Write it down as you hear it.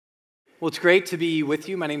Well, it's great to be with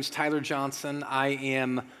you. My name is Tyler Johnson. I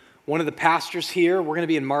am one of the pastors here. We're going to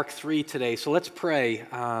be in Mark 3 today. So let's pray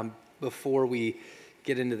before we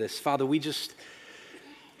get into this. Father, we just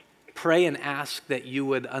pray and ask that you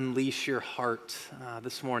would unleash your heart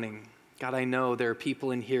this morning. God, I know there are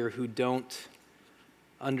people in here who don't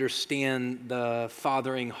understand the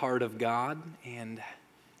fathering heart of God and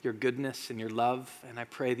your goodness and your love, and I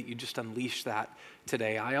pray that you just unleash that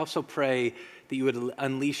today. I also pray that you would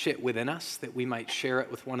unleash it within us, that we might share it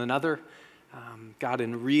with one another, God,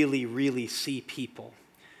 and really, really see people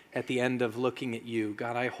at the end of looking at you.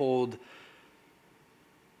 God, I hold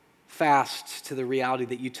fast to the reality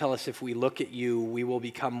that you tell us if we look at you, we will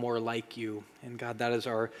become more like you. And God, that is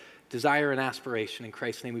our desire and aspiration. In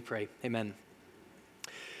Christ's name we pray. Amen.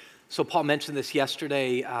 So Paul mentioned this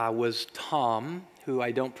yesterday, was Tom, who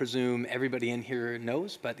I don't presume everybody in here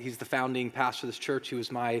knows, but he's the founding pastor of this church. He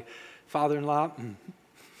was my father-in-law.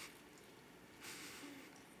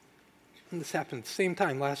 This happened at the same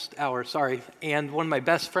time last hour, sorry. And one of my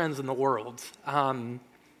best friends in the world. And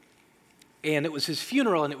it was his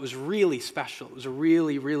funeral, and it was really special. It was a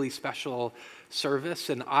really, really special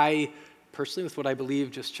service. And I personally, with what I believe,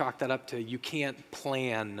 just chalk that up to you can't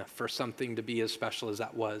plan for something to be as special as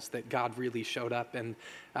that was, that God really showed up and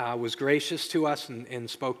was gracious to us and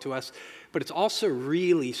spoke to us. But it's also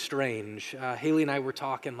really strange. Haley and I were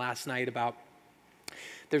talking last night about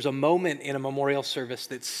there's a moment in a memorial service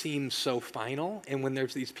that seems so final, and when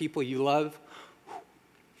there's these people you love,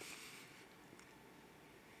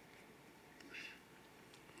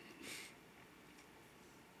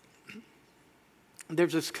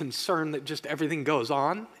 there's this concern that just everything goes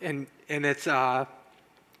on, and it's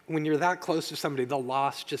when you're that close to somebody, the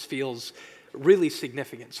loss just feels really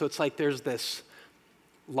significant. So it's like there's this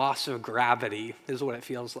loss of gravity is what it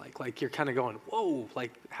feels like you're kind of going, whoa,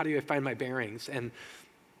 like how do I find my bearings? And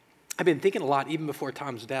I've been thinking a lot, even before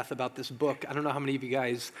Tom's death, about this book. I don't know how many of you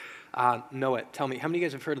guys know it. Tell me, how many of you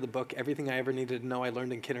guys have heard of the book, Everything I Ever Needed to Know I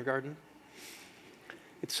Learned in Kindergarten?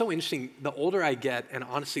 It's so interesting. The older I get, and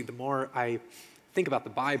honestly, the more I think about the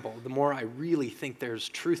Bible, the more I really think there's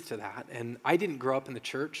truth to that. And I didn't grow up in the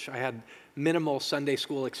church. I had minimal Sunday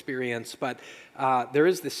school experience, but there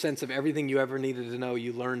is this sense of everything you ever needed to know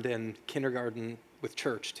you learned in kindergarten with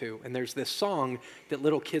church too. And there's this song that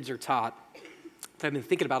little kids are taught that I've been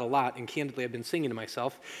thinking about a lot, and candidly I've been singing to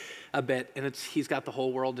myself a bit, and it's He's Got the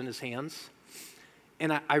Whole World in His Hands.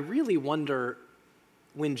 And I really wonder,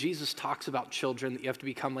 when Jesus talks about children, that you have to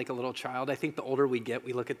become like a little child. I think the older we get,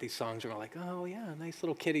 we look at these songs and we're like, oh yeah, nice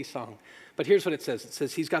little kiddie song. But here's what it says. It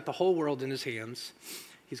says, He's got the whole world in His hands.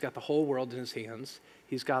 He's got the whole world in His hands.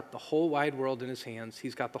 He's got the whole wide world in His hands.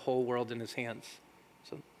 He's got the whole world in His hands.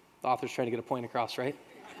 So the author's trying to get a point across, right?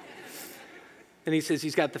 Then he says,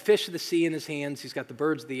 He's got the fish of the sea in His hands. He's got the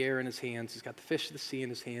birds of the air in His hands. He's got the fish of the sea in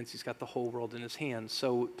His hands. He's got the whole world in His hands.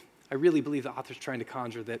 So I really believe the author's trying to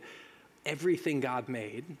conjure that everything God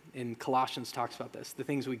made, and Colossians talks about this, the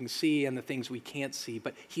things we can see and the things we can't see,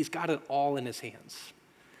 but He's got it all in His hands.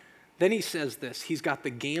 Then he says this, He's got the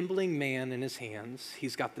gambling man in His hands.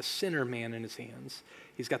 He's got the sinner man in His hands.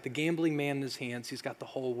 He's got the gambling man in His hands. He's got the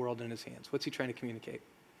whole world in His hands. What's He trying to communicate?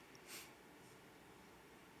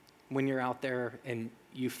 When you're out there and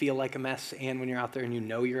you feel like a mess, and when you're out there and you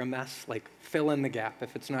know you're a mess, like fill in the gap.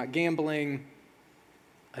 If it's not gambling,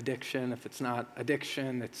 addiction. If it's not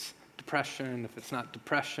addiction, it's depression. If it's not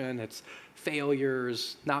depression, it's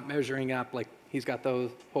failures, not measuring up. Like He's got the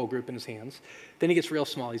whole group in His hands. Then he gets real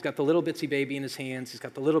small. He's got the little bitsy baby in His hands. He's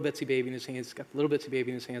got the little bitsy baby in His hands. He's got the little bitsy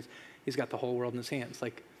baby in His hands. He's got the whole world in His hands.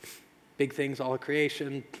 Like big things, all of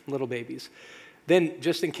creation, little babies. Then,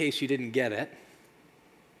 just in case you didn't get it,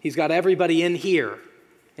 He's got everybody in here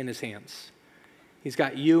in His hands. He's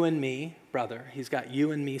got you and me, brother. He's got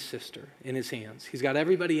you and me, sister, in His hands. He's got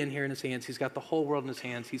everybody in here in His hands. He's got the whole world in His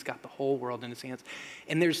hands. He's got the whole world in His hands.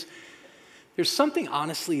 And there's something,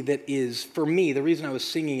 honestly, that is, for me, the reason I was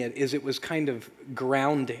singing it is it was kind of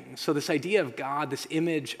grounding. So this idea of God, this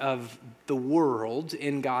image of the world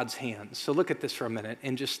in God's hands. So look at this for a minute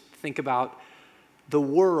and just think about the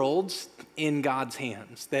world's in God's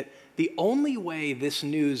hands. That the only way this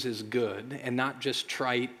news is good and not just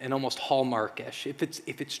trite and almost hallmarkish, if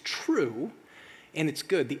it's true and it's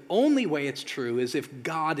good, the only way it's true is if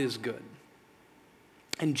God is good.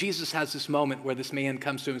 And Jesus has this moment where this man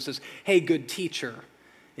comes to him and says, hey, good teacher.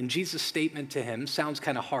 And Jesus' statement to him sounds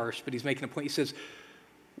kind of harsh, but he's making a point. He says,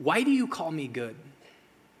 why do you call me good?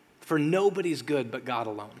 For nobody's good but God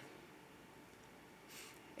alone.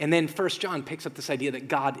 And then 1 John picks up this idea that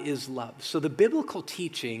God is love. So the biblical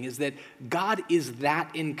teaching is that God is that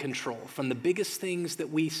in control, from the biggest things that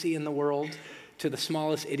we see in the world to the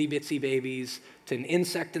smallest itty bitsy babies, to an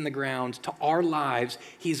insect in the ground, to our lives,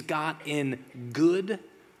 he's got in good,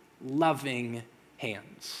 loving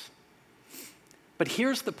hands. But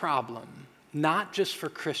here's the problem, not just for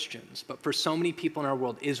Christians, but for so many people in our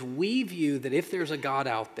world, is we view that if there's a God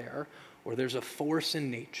out there, or there's a force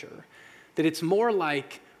in nature, that it's more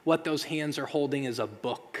like what those hands are holding is a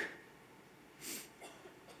book.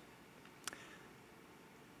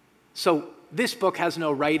 So this book has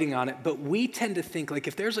no writing on it, but we tend to think like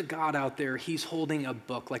if there's a God out there, he's holding a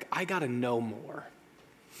book, like I gotta know more.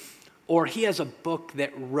 Or he has a book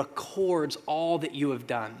that records all that you have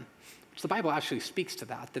done. Which the Bible actually speaks to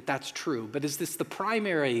that's true. But is this the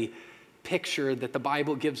primary picture that the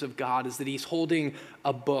Bible gives of God, is that he's holding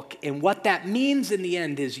a book, and what that means in the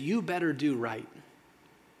end is you better do right.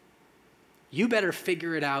 You better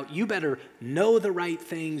figure it out. You better know the right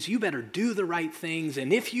things. You better do the right things.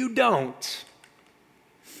 And if you don't,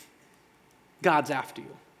 God's after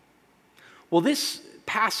you. Well, this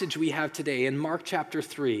passage we have today in Mark chapter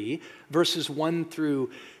 3, verses 1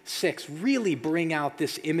 through 6, really bring out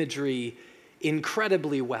this imagery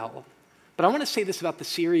incredibly well. But I want to say this about the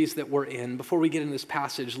series that we're in before we get into this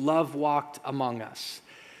passage, Love Walked Among Us.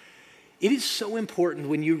 It is so important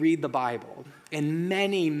when you read the Bible, and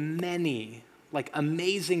many, like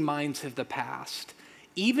amazing minds of the past,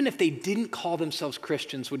 even if they didn't call themselves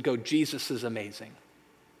Christians, would go, Jesus is amazing.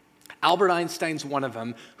 Albert Einstein's one of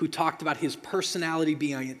them, who talked about his personality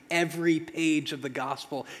being on every page of the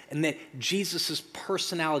gospel, and that Jesus'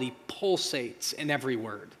 personality pulsates in every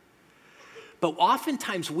word. But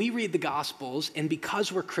oftentimes we read the Gospels, and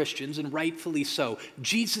because we're Christians, and rightfully so,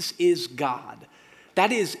 Jesus is God.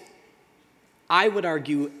 That is, I would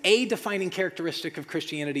argue, a defining characteristic of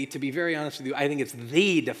Christianity. To be very honest with you, I think it's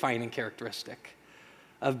the defining characteristic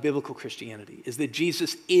of biblical Christianity, is that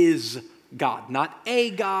Jesus is God. Not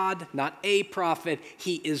a God, not a prophet,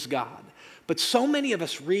 he is God. But so many of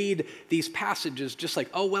us read these passages just like,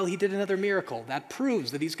 oh, well, he did another miracle. That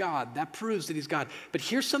proves that he's God. That proves that he's God. But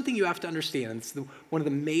here's something you have to understand. It's one of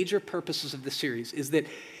the major purposes of the series is that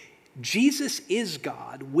Jesus is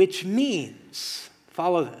God, which means,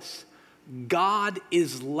 follow this, God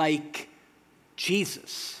is like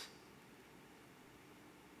Jesus.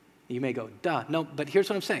 You may go, duh. No, but here's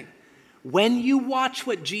what I'm saying. When you watch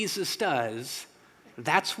what Jesus does,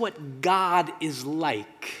 that's what God is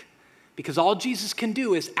like. Because all Jesus can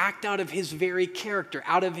do is act out of his very character,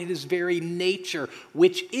 out of his very nature,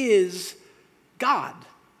 which is God,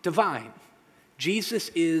 divine. Jesus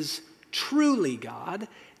is truly God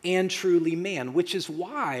and truly man, which is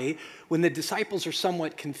why when the disciples are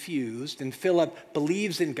somewhat confused and Philip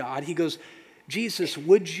believes in God, he goes, Jesus,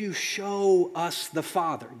 would you show us the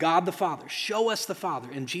Father, God the Father, show us the Father.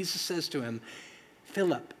 And Jesus says to him,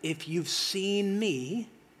 Philip, if you've seen me,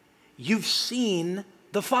 you've seen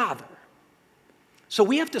the Father. So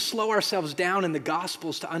we have to slow ourselves down in the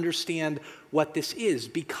Gospels to understand what this is,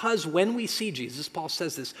 because when we see Jesus, Paul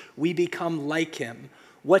says this, we become like him.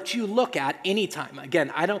 What you look at anytime, again,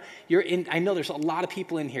 I know there's a lot of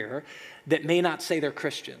people in here that may not say they're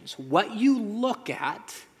Christians. What you look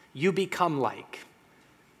at, you become like.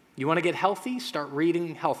 You want to get healthy? Start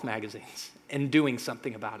reading health magazines and doing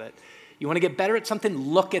something about it. You want to get better at something?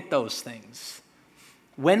 Look at those things.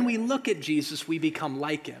 When we look at Jesus, we become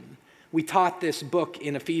like him. We taught this book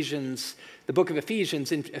in Ephesians, the book of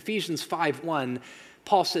Ephesians. In Ephesians 5:1,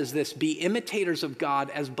 Paul says this, be imitators of God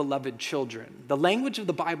as beloved children. The language of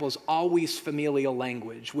the Bible is always familial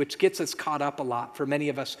language, which gets us caught up a lot for many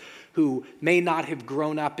of us who may not have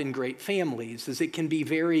grown up in great families, as it can be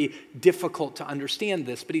very difficult to understand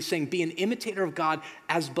this. But he's saying, be an imitator of God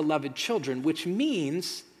as beloved children, which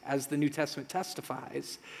means, as the New Testament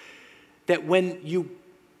testifies, that when you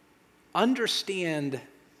understand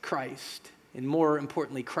Christ, and more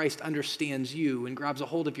importantly, Christ understands you and grabs a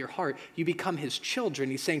hold of your heart, you become his children.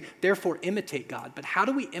 He's saying, therefore, imitate God. But how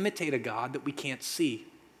do we imitate a God that we can't see?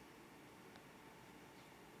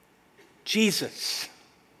 Jesus,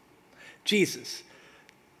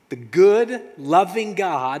 the good, loving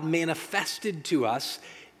God manifested to us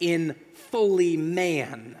in fully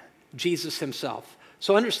man, Jesus himself.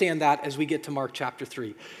 So understand that as we get to Mark chapter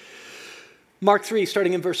 3. Mark 3,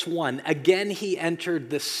 starting in verse 1, again he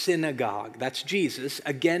entered the synagogue. That's Jesus.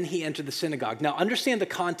 Again he entered the synagogue. Now understand the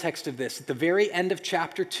context of this. At the very end of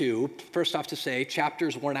chapter 2, first off to say,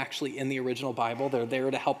 chapters weren't actually in the original Bible. They're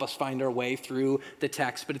there to help us find our way through the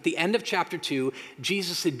text. But at the end of chapter 2,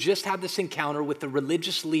 Jesus had just had this encounter with the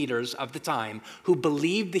religious leaders of the time who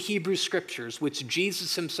believed the Hebrew scriptures, which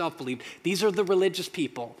Jesus himself believed. These are the religious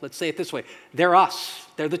people. Let's say it this way. They're us.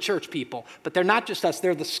 They're the church people. But they're not just us,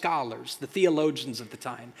 they're the scholars, the theologians of the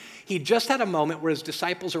time. He just had a moment where his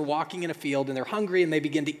disciples are walking in a field and they're hungry and they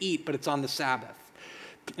begin to eat, but it's on the Sabbath.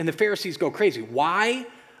 And the Pharisees go crazy. Why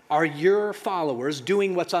are your followers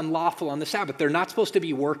doing what's unlawful on the Sabbath? They're not supposed to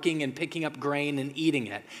be working and picking up grain and eating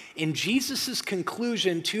it. And Jesus'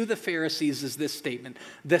 conclusion to the Pharisees is this statement: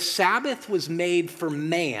 the Sabbath was made for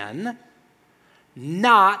man,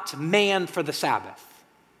 not man for the Sabbath.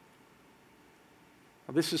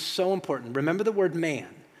 Now, this is so important. Remember the word man.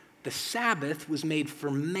 The Sabbath was made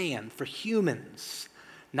for man, for humans,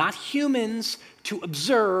 not humans to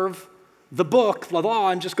observe the book, the law,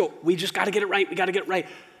 and just go, we just got to get it right, we got to get it right.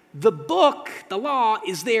 The book, the law,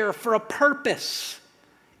 is there for a purpose.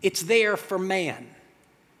 It's there for man.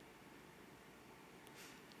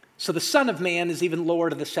 So the Son of Man is even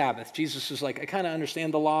Lord of the Sabbath. Jesus is like, I kind of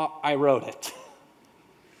understand the law, I wrote it.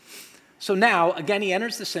 So now, again, he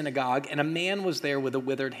enters the synagogue, and a man was there with a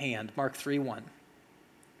withered hand. Mark 3:1.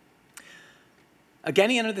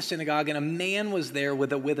 Again, he entered the synagogue, and a man was there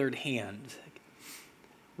with a withered hand.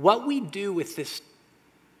 What we do with this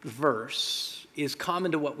verse is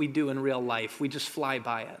common to what we do in real life. We just fly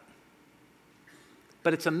by it.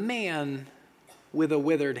 But it's a man with a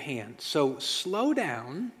withered hand. So slow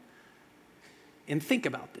down and think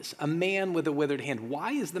about this. A man with a withered hand.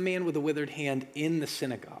 Why is the man with a withered hand in the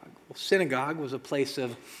synagogue? Well, synagogue was a place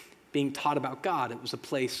of being taught about God. It was a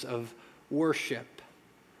place of worship.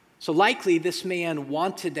 So likely this man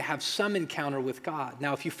wanted to have some encounter with God.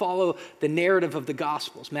 Now, if you follow the narrative of the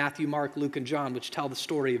Gospels, Matthew, Mark, Luke, and John, which tell the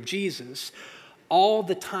story of Jesus, all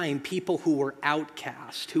the time people who were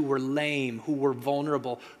outcast, who were lame, who were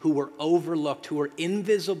vulnerable, who were overlooked, who were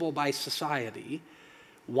invisible by society,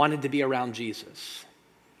 wanted to be around Jesus.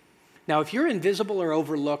 Now, if you're invisible or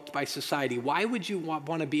overlooked by society, why would you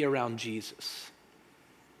want to be around Jesus?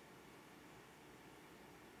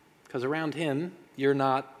 Because around him, you're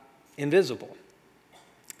not invisible.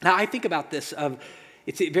 Now, I think about this.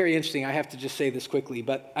 It's very interesting. I have to just say this quickly,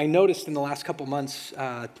 but I noticed in the last couple months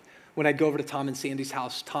when I'd go over to Tom and Sandy's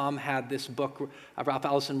house, Tom had this book Ralph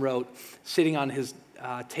Ellison wrote sitting on his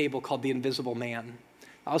table called The Invisible Man.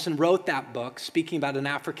 Ellison wrote that book speaking about an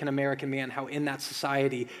African-American man, how in that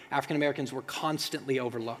society, African-Americans were constantly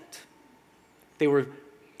overlooked. They were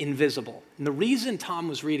invisible. And the reason Tom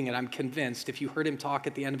was reading it, I'm convinced, if you heard him talk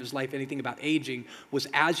at the end of his life anything about aging, was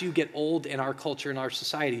as you get old in our culture, in our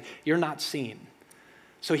society, you're not seen.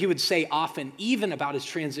 So he would say often, even about his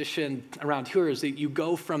transition around here, is that you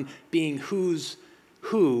go from being who's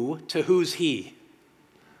who to who's he.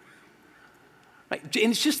 Right?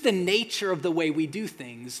 And it's just the nature of the way we do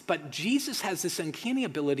things. But Jesus has this uncanny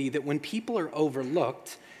ability that when people are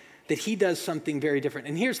overlooked, that he does something very different.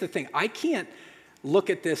 And here's the thing. I can't look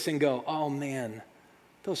at this and go, oh man,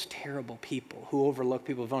 those terrible people who overlook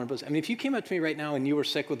people with vulnerabilities. I mean, if you came up to me right now and you were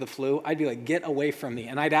sick with the flu, I'd be like, get away from me.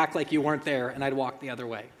 And I'd act like you weren't there and I'd walk the other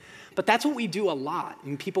way. But that's what we do a lot. I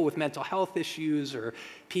mean, people with mental health issues or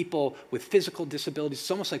people with physical disabilities,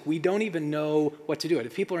 it's almost like we don't even know what to do.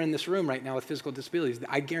 If people are in this room right now with physical disabilities,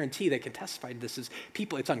 I guarantee they can testify to this as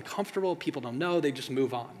people, it's uncomfortable, people don't know, they just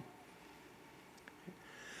move on.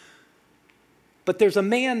 But there's a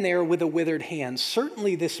man there with a withered hand.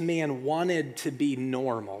 Certainly this man wanted to be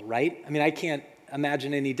normal, right? I mean, I can't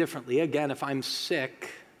imagine any differently. Again, if I'm sick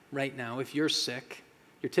right now, if you're sick,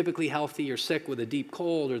 you're typically healthy, you're sick with a deep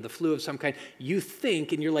cold or the flu of some kind, you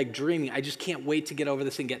think and you're like dreaming, I just can't wait to get over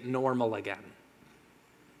this and get normal again.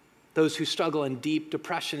 Those who struggle in deep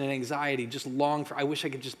depression and anxiety just long for, I wish I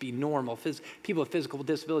could just be normal. People with physical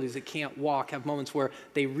disabilities that can't walk have moments where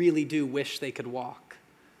they really do wish they could walk.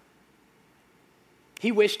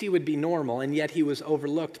 He wished he would be normal, and yet he was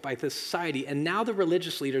overlooked by this society. And now the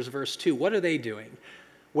religious leaders, verse 2, what are they doing?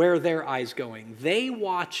 Where are their eyes going? They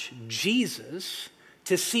watch Jesus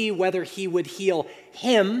to see whether he would heal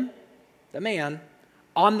him, the man,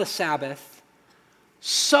 on the Sabbath,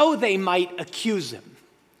 so they might accuse him.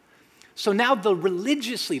 So now the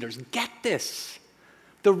religious leaders, get this,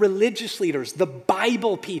 the religious leaders, the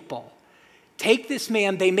Bible people, take this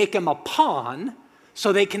man, they make him a pawn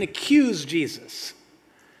so they can accuse Jesus.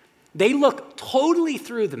 They look totally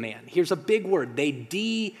through the man. Here's a big word. They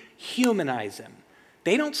dehumanize him.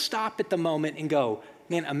 They don't stop at the moment and go,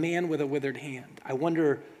 man, a man with a withered hand. I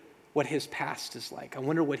wonder what his past is like. I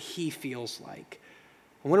wonder what he feels like.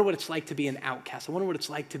 I wonder what it's like to be an outcast. I wonder what it's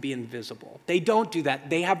like to be invisible. They don't do that.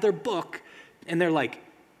 They have their book, and they're like,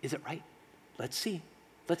 is it right? Let's see.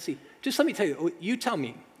 Let's see. Just let me tell you, you tell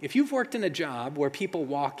me, if you've worked in a job where people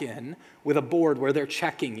walk in with a board where they're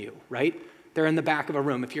checking you, right? They're in the back of a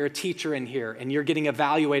room. If you're a teacher in here and you're getting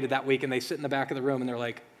evaluated that week and they sit in the back of the room and they're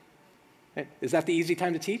like, Right? Is that the easy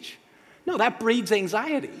time to teach? No, that breeds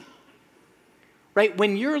anxiety. Right?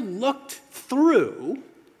 When you're looked through,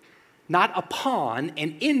 not upon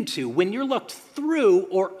and into, when you're looked through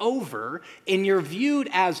or over and you're viewed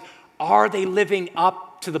as, are they living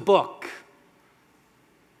up to the book?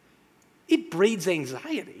 It breeds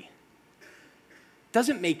anxiety.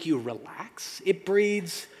 Doesn't make you relax. It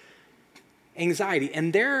breeds anxiety.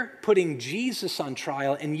 And they're putting Jesus on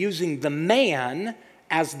trial and using the man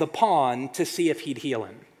as the pawn to see if he'd heal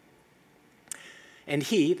him. And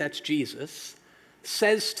he, that's Jesus,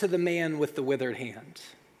 says to the man with the withered hand.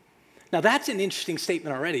 Now that's an interesting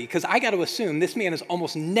statement already, because I got to assume this man is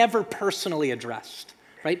almost never personally addressed,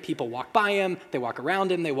 right? People walk by him, they walk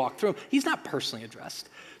around him, they walk through him. He's not personally addressed.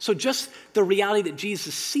 So just the reality that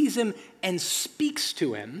Jesus sees him and speaks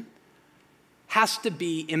to him has to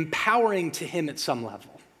be empowering to him at some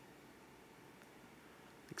level.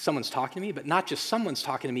 Like someone's talking to me, but not just someone's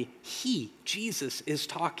talking to me. He, Jesus, is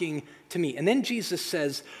talking to me. And then Jesus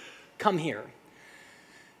says, come here.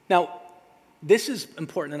 Now, this is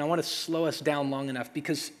important, and I want to slow us down long enough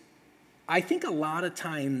because I think a lot of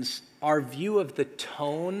times our view of the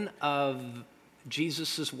tone of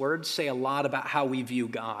Jesus' words say a lot about how we view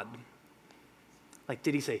God. Like,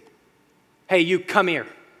 did he say, hey, you come here?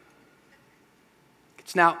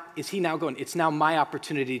 Is he now going, it's now my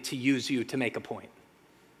opportunity to use you to make a point?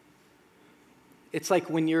 It's like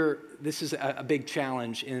when this is a big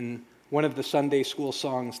challenge in one of the Sunday school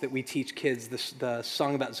songs that we teach kids, the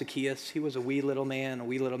song about Zacchaeus. He was a wee little man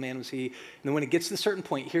was he. And then when it gets to a certain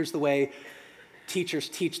point, here's the way teachers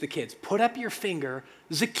teach the kids. Put up your finger,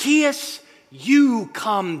 Zacchaeus, you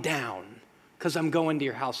come down, because I'm going to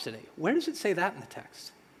your house today. Where does it say that in the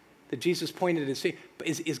text? That Jesus pointed his finger.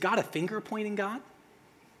 Is God a finger pointing God?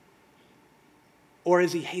 Or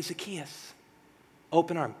is he, hey, Zacchaeus,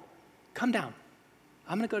 open arm, come down.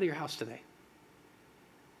 I'm going to go to your house today.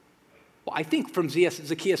 Well, I think from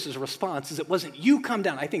Zacchaeus' response is it wasn't you come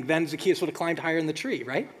down. I think then Zacchaeus would have climbed higher in the tree,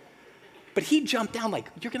 right? But he jumped down like,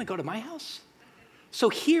 you're going to go to my house? So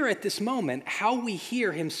here at this moment, how we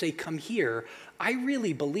hear him say, come here, I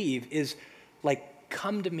really believe is like,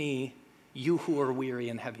 come to me, you who are weary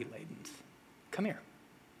and heavy laden. Come here.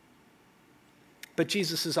 But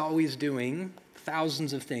Jesus is always doing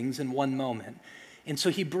thousands of things in one moment. And so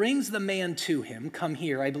he brings the man to him, come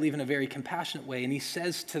here, I believe in a very compassionate way, and he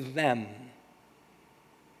says to them,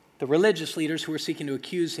 the religious leaders who are seeking to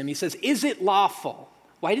accuse him, he says, is it lawful?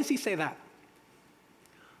 Why does he say that?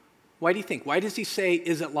 Why do you think? Why does he say,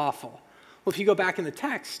 is it lawful? Well, if you go back in the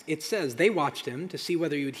text, it says they watched him to see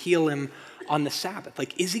whether he would heal him on the Sabbath.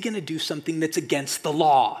 Like, is he going to do something that's against the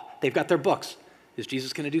law? They've got their books. Is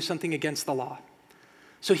Jesus going to do something against the law?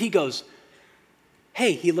 So he goes,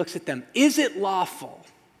 hey, he looks at them. Is it lawful?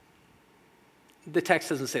 The text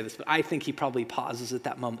doesn't say this, but I think he probably pauses at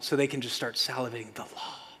that moment so they can just start salivating.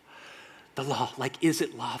 The law, like, is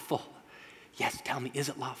it lawful? Yes, tell me, is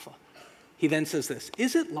it lawful? He then says this,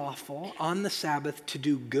 is it lawful on the Sabbath to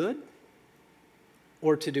do good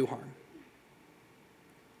or to do harm?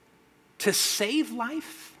 To save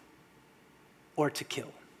life or to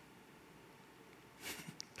kill?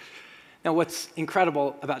 Now, what's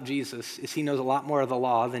incredible about Jesus is he knows a lot more of the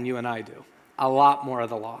law than you and I do. A lot more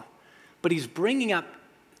of the law. But he's bringing up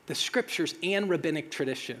the scriptures and rabbinic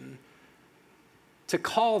tradition to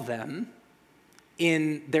call them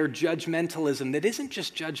in their judgmentalism that isn't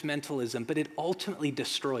just judgmentalism, but it ultimately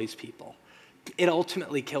destroys people. It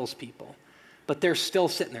ultimately kills people. But they're still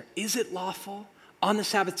sitting there. Is it lawful on the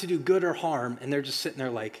Sabbath to do good or harm? And they're just sitting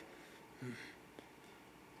there like,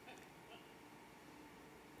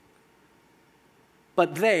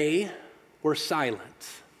 But they were silent.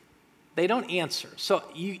 They don't answer. So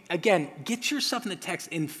you, again, get yourself in the text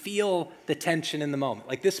and feel the tension in the moment.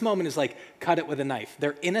 Like this moment is like, cut it with a knife.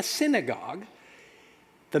 They're in a synagogue.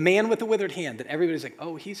 The man with the withered hand that everybody's like,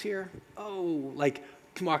 oh, he's here. Oh, like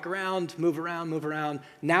can walk around, move around, move around.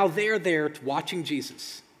 Now they're there watching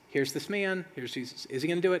Jesus. Here's this man, here's Jesus. Is he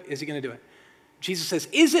going to do it? Is he going to do it? Jesus says,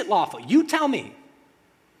 is it lawful? You tell me.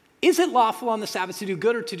 Is it lawful on the Sabbath to do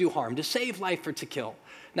good or to do harm, to save life or to kill?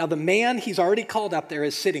 Now the man he's already called up there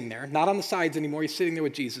is sitting there, not on the sides anymore. He's sitting there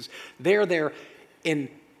with Jesus. They're there, and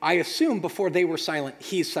I assume before they were silent,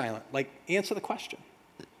 he's silent. Like, answer the question.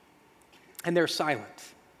 And they're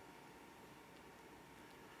silent.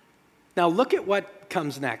 Now look at what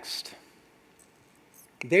comes next.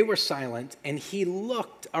 They were silent, and he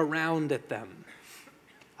looked around at them.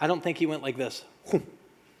 I don't think he went like this.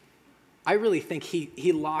 I really think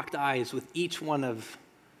he locked eyes with each one of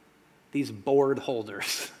these board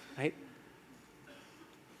holders, right?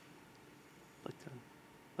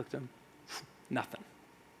 Looked at him, nothing.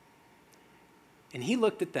 And he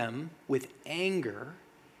looked at them with anger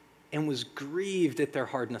and was grieved at their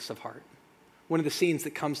hardness of heart. One of the scenes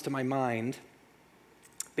that comes to my mind,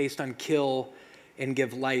 based on kill and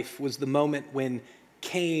give life, was the moment when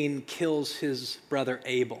Cain kills his brother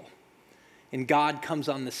Abel. And God comes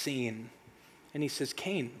on the scene and he says,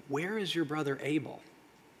 Cain, where is your brother Abel?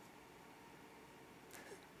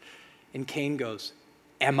 And Cain goes,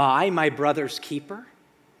 am I my brother's keeper?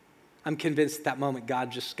 I'm convinced at that moment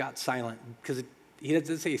God just got silent, because he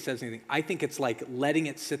doesn't say he says anything. I think it's like letting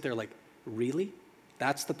it sit there like, really?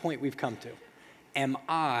 That's the point we've come to. Am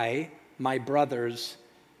I my brother's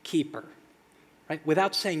keeper? Right?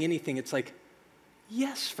 Without saying anything, it's like,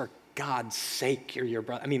 yes, for God's sake, you're your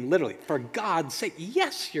brother. I mean, literally, for God's sake,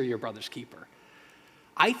 yes, you're your brother's keeper.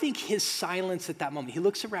 I think his silence at that moment, he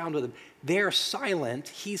looks around with them, they're silent,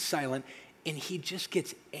 he's silent, and he just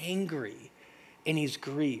gets angry and he's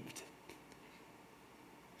grieved.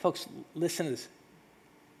 Folks, listen to this.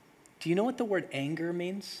 Do you know what the word anger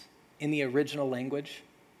means in the original language?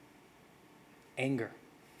 Anger.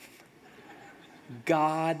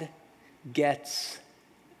 God gets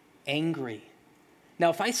angry. Now,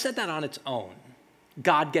 if I said that on its own,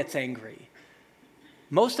 God gets angry,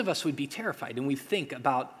 most of us would be terrified, and we think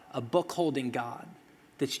about a book-holding God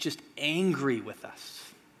that's just angry with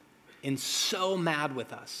us and so mad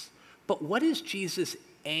with us. But what is Jesus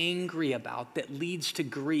angry about that leads to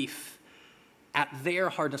grief at their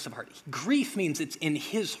hardness of heart? Grief means it's in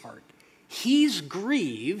his heart. He's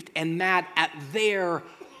grieved and mad at their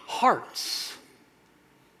hearts.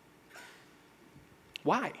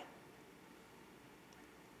 Why?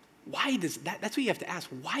 Why does that? That's what you have to ask.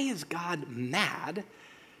 Why is God mad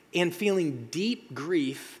and feeling deep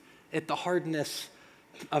grief at the hardness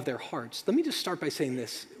of their hearts? Let me just start by saying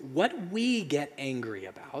this. What we get angry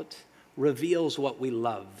about reveals what we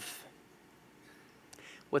love.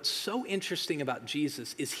 What's so interesting about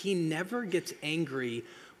Jesus is he never gets angry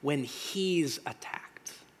when he's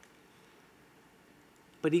attacked.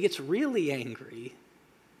 But he gets really angry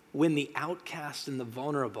when the outcast and the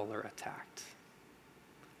vulnerable are attacked,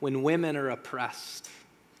 when women are oppressed,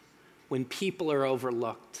 when people are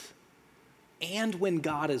overlooked, and when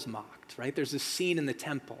God is mocked, right? There's a scene in the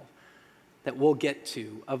temple that we'll get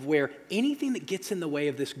to of where anything that gets in the way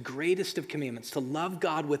of this greatest of commandments, to love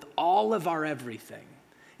God with all of our everything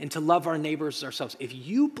and to love our neighbors as ourselves. If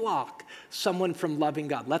you block someone from loving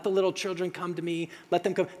God, let the little children come to me, let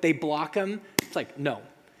them come, they block them, it's like, no.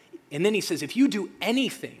 And then he says, if you do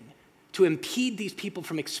anything to impede these people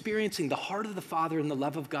from experiencing the heart of the Father and the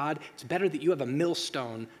love of God, it's better that you have a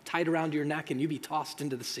millstone tied around your neck and you be tossed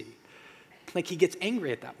into the sea. Like, he gets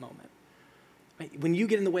angry at that moment. Right? When you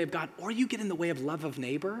get in the way of God or you get in the way of love of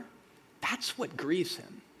neighbor, that's what grieves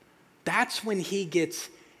him. That's when he gets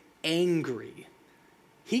angry.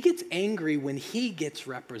 He gets angry when he gets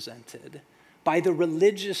represented by the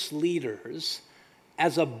religious leaders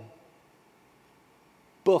as a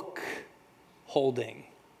book-holding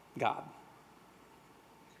God.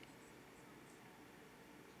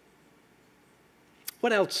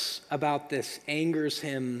 What else about this angers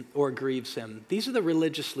him or grieves him? These are the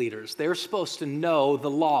religious leaders. They're supposed to know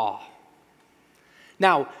the law.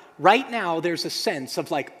 Now, right now, there's a sense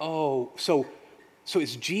of like, oh, so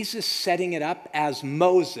is Jesus setting it up as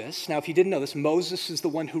Moses? Now, if you didn't know this, Moses is the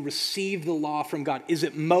one who received the law from God. Is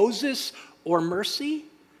it Moses or mercy?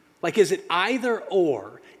 Like, is it either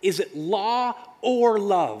or? Is it law or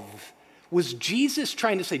love? Was Jesus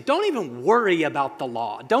trying to say, don't even worry about the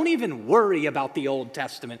law. Don't even worry about the Old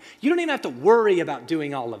Testament. You don't even have to worry about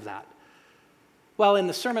doing all of that. Well, in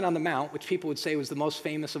the Sermon on the Mount, which people would say was the most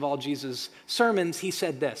famous of all Jesus' sermons, he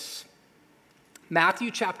said this.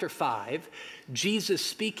 Matthew chapter 5, Jesus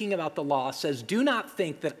speaking about the law says, do not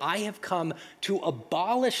think that I have come to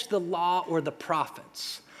abolish the law or the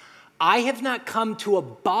prophets. I have not come to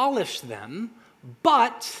abolish them,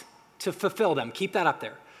 but to fulfill them. Keep that up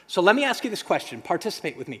there. So let me ask you this question.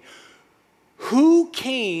 Participate with me. Who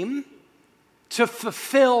came to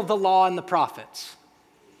fulfill the law and the prophets?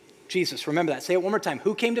 Jesus. Remember that. Say it one more time.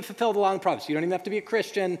 Who came to fulfill the law and the prophets? You don't even have to be a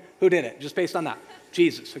Christian. Who did it? Just based on that.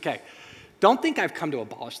 Jesus. Okay. Don't think I've come to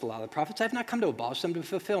abolish the law and the prophets. I've not come to abolish them, to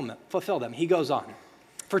fulfill them. He goes on.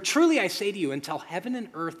 For truly I say to you, until heaven and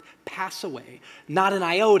earth pass away, not an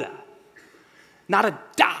iota, not a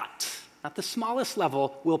dot, not the smallest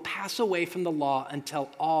level, will pass away from the law until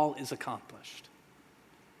all is accomplished.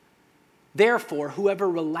 Therefore, whoever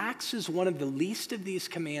relaxes one of the least of these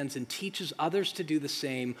commands and teaches others to do the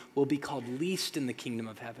same will be called least in the kingdom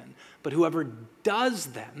of heaven. But whoever does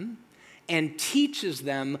them and teaches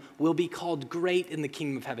them will be called great in the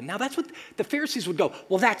kingdom of heaven. Now, that's what the Pharisees would go,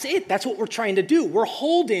 well, that's it. That's what we're trying to do. We're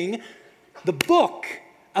holding the book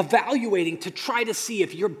evaluating to try to see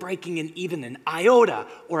if you're breaking even an iota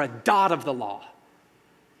or a dot of the law.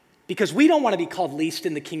 Because we don't want to be called least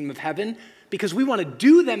in the kingdom of heaven, because we want to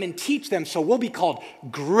do them and teach them so we'll be called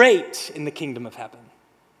great in the kingdom of heaven.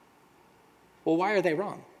 Well, why are they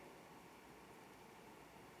wrong?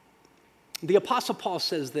 The Apostle Paul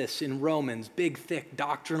says this in Romans, big, thick,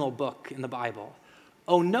 doctrinal book in the Bible.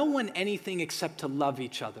 Owe no one anything except to love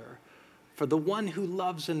each other, for the one who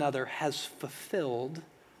loves another has fulfilled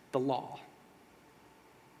the law.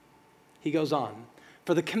 He goes on,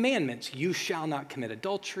 for the commandments, you shall not commit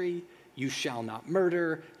adultery, you shall not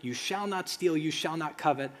murder, you shall not steal, you shall not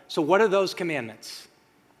covet. So what are those commandments?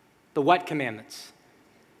 The what commandments?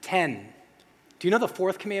 10. Do you know the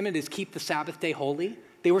fourth commandment is keep the Sabbath day holy?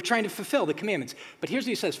 They were trying to fulfill the commandments. But here's what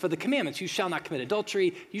he says, for the commandments, you shall not commit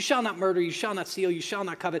adultery, you shall not murder, you shall not steal, you shall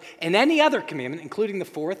not covet, and any other commandment, including the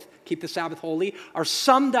fourth, keep the Sabbath holy, are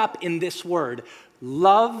summed up in this word,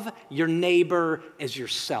 love your neighbor as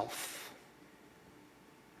yourself.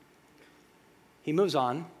 He moves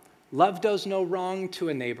on, love does no wrong to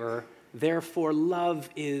a neighbor, therefore love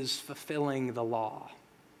is fulfilling the law.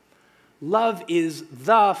 Love is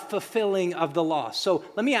the fulfilling of the law. So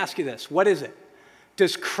let me ask you this, what is it?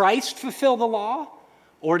 Does Christ fulfill the law,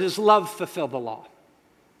 or does love fulfill the law?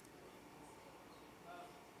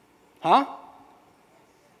 Huh?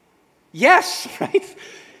 Yes, right?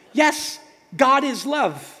 Yes, God is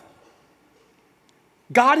love.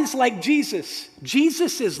 God is like Jesus.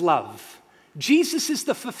 Jesus is love. Jesus is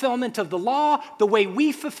the fulfillment of the law. The way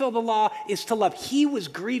we fulfill the law is to love. He was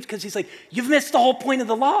grieved because he's like, you've missed the whole point of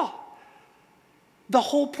the law. The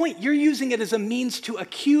whole point, you're using it as a means to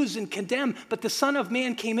accuse and condemn, but the Son of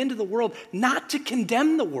Man came into the world not to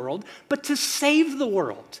condemn the world, but to save the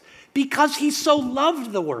world because he so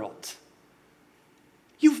loved the world.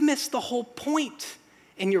 You've missed the whole point,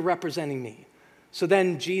 and you're representing me. So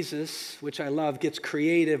then Jesus, which I love, gets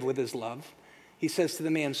creative with his love. He says to the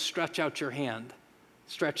man, stretch out your hand.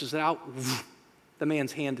 Stretches it out, the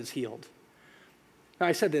man's hand is healed. Now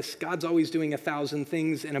I said this, God's always doing 1,000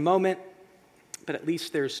 things in a moment, but at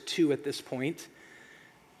least there's 2 at this point.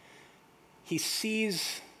 He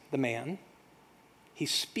sees the man. He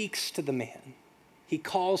speaks to the man. He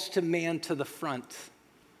calls to man to the front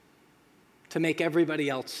to make everybody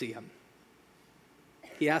else see him.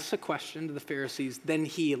 He asks a question to the Pharisees, then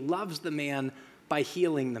he loves the man by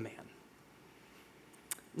healing the man.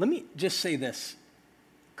 Let me just say this.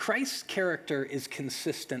 Christ's character is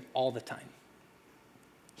consistent all the time.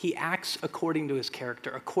 He acts according to his character,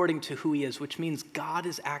 according to who he is, which means God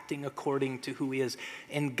is acting according to who he is.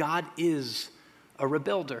 And God is a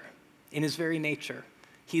rebuilder in his very nature.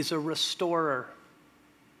 He's a restorer.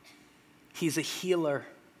 He's a healer.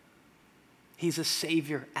 He's a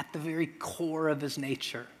savior at the very core of his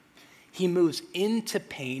nature. He moves into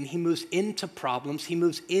pain, he moves into problems, he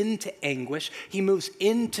moves into anguish, he moves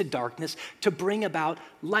into darkness to bring about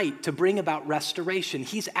light, to bring about restoration.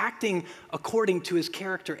 He's acting according to his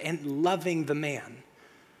character and loving the man.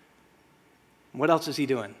 What else is he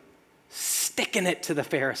doing? Sticking it to the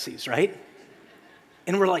Pharisees, right?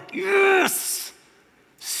 And we're like, yes!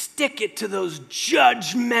 Stick it to those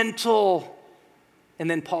judgmental. And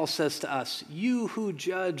then Paul says to us, you who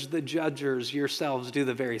judge the judgers yourselves do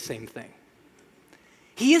the very same thing.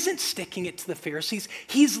 He isn't sticking it to the Pharisees.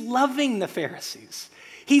 He's loving the Pharisees.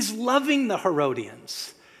 He's loving the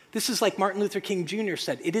Herodians. This is like Martin Luther King Jr.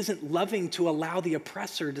 said, it isn't loving to allow the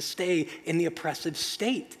oppressor to stay in the oppressive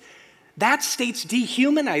state. That state's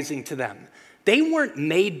dehumanizing to them. They weren't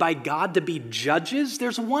made by God to be judges.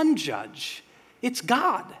 There's one judge. It's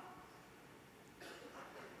God.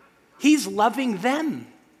 He's loving them.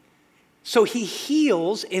 So he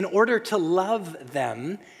heals in order to love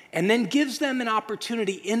them and then gives them an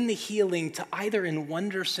opportunity in the healing to either in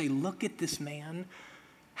wonder say, look at this man,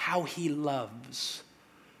 how he loves,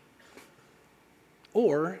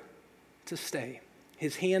 or to stay.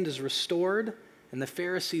 His hand is restored, and the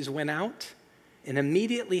Pharisees went out and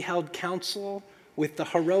immediately held counsel with the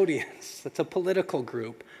Herodians, that's a political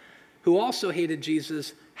group, who also hated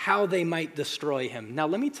Jesus, how they might destroy him. Now,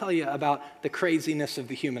 let me tell you about the craziness of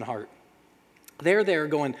the human heart. They're there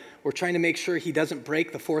going, we're trying to make sure he doesn't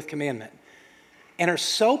break the fourth commandment, and are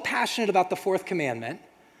so passionate about the fourth commandment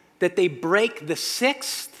that they break the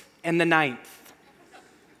sixth and the ninth.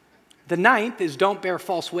 The ninth is don't bear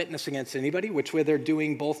false witness against anybody, which they're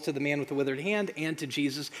doing both to the man with the withered hand and to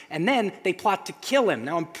Jesus. And then they plot to kill him.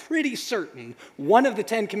 Now, I'm pretty certain one of the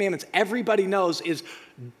 10 commandments everybody knows is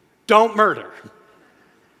don't murder.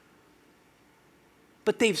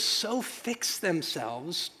 But they've so fixed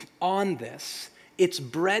themselves on this It's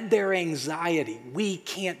bred their anxiety. We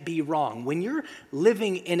can't be wrong. When you're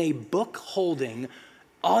living in a book-holding,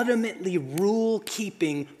 ultimately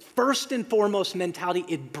rule-keeping, first and foremost mentality,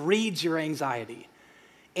 it breeds your anxiety.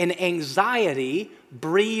 And anxiety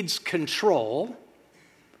breeds control,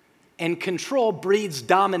 and control breeds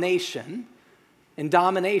domination, and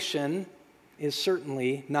domination is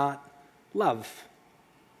certainly not love.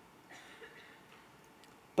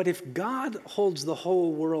 But if God holds the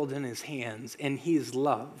whole world in his hands and he's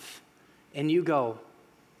love, and you go,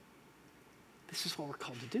 this is what we're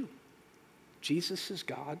called to do. Jesus is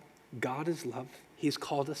God. God is love. He's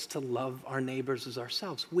called us to love our neighbors as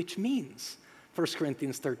ourselves, which means, 1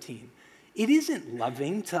 Corinthians 13, it isn't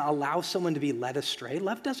loving to allow someone to be led astray.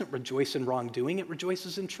 Love doesn't rejoice in wrongdoing. It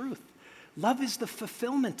rejoices in truth. Love is the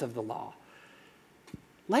fulfillment of the law.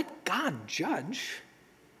 Let God judge,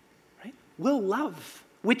 right? We'll love.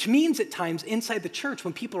 Which means at times inside the church,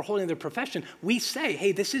 when people are holding their profession, we say,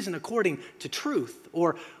 hey, this isn't according to truth.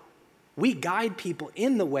 Or we guide people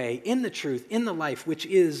in the way, in the truth, in the life, which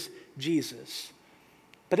is Jesus.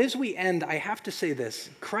 But as we end, I have to say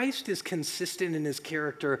this. Christ is consistent in his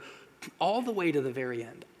character all the way to the very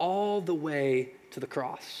end, all the way to the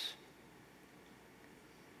cross.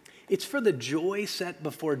 It's for the joy set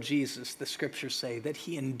before Jesus, the scriptures say, that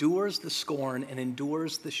he endures the scorn and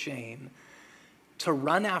endures the shame to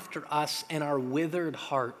run after us and our withered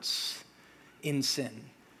hearts in sin.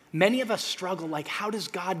 Many of us struggle, like, how does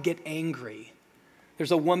God get angry?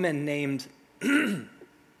 There's a woman named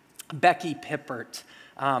Becky Pippert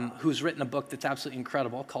who's written a book that's absolutely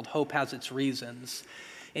incredible called Hope Has Its Reasons.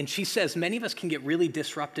 And she says many of us can get really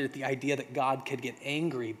disrupted at the idea that God could get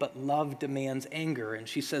angry, but love demands anger. And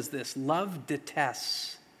she says this, love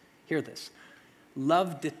detests, hear this,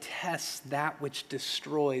 love detests that which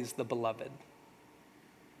destroys the beloved.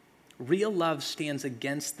 Real love stands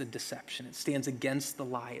against the deception. It stands against the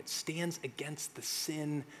lie. It stands against the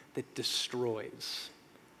sin that destroys.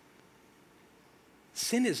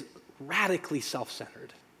 Sin is radically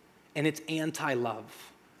self-centered, and it's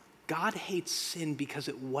anti-love. God hates sin because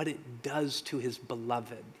of what it does to his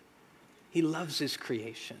beloved. He loves his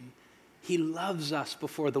creation. He loves us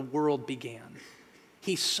before the world began.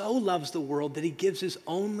 He so loves the world that he gives his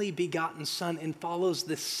only begotten Son and follows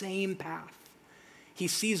the same path. He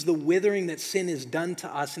sees the withering that sin has done to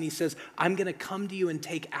us, and he says, I'm going to come to you and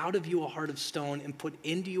take out of you a heart of stone and put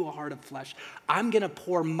into you a heart of flesh. I'm going to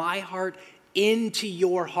pour my heart into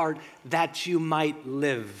your heart that you might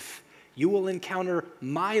live. You will encounter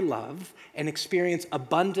my love and experience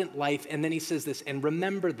abundant life. And then he says this, and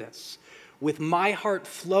remember this, with my heart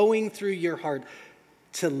flowing through your heart,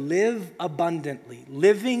 to live abundantly,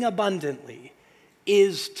 living abundantly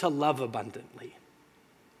is to love abundantly.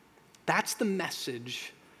 That's the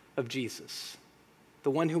message of Jesus,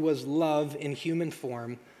 the one who was love in human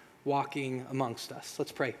form walking amongst us.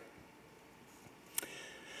 Let's pray.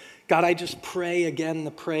 God, I just pray again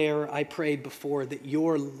the prayer I prayed before, that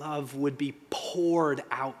your love would be poured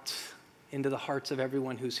out into the hearts of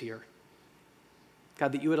everyone who's here.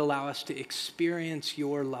 God, that you would allow us to experience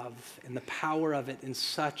your love and the power of it in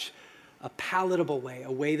such a palatable way,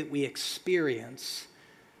 a way that we experience,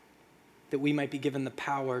 that we might be given the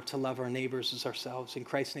power to love our neighbors as ourselves. In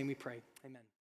Christ's name we pray. Amen.